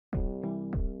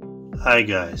Hi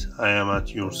guys, I am at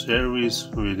your service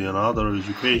with another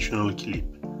educational clip.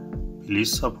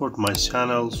 Please support my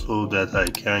channel so that I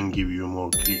can give you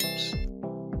more clips.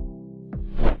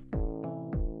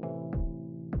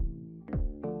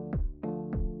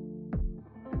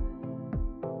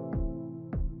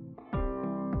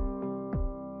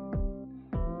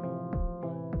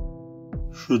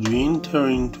 Should we enter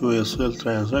into a sell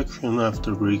transaction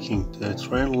after breaking the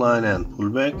trend line and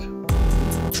pullback?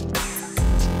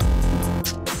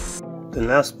 The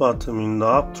last bottom in the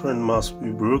uptrend must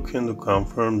be broken to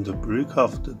confirm the break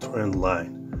of the trend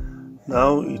line.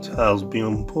 Now it has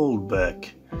been pulled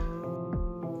back.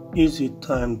 Is it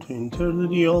time to enter the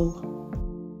deal?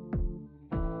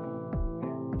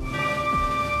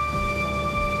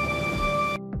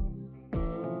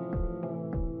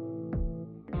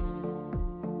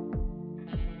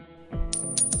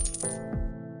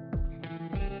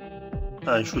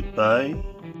 I should buy.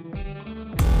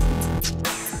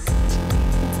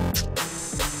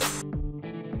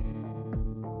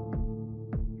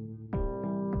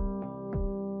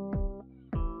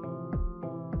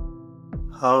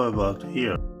 How about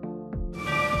here?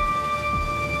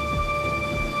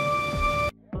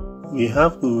 We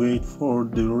have to wait for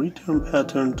the return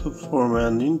pattern to form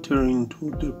and enter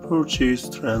into the purchase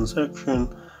transaction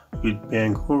with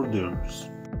bank orders.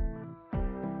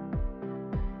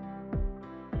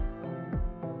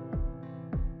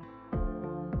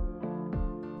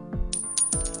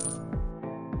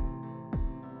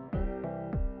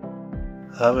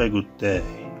 Have a good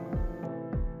day.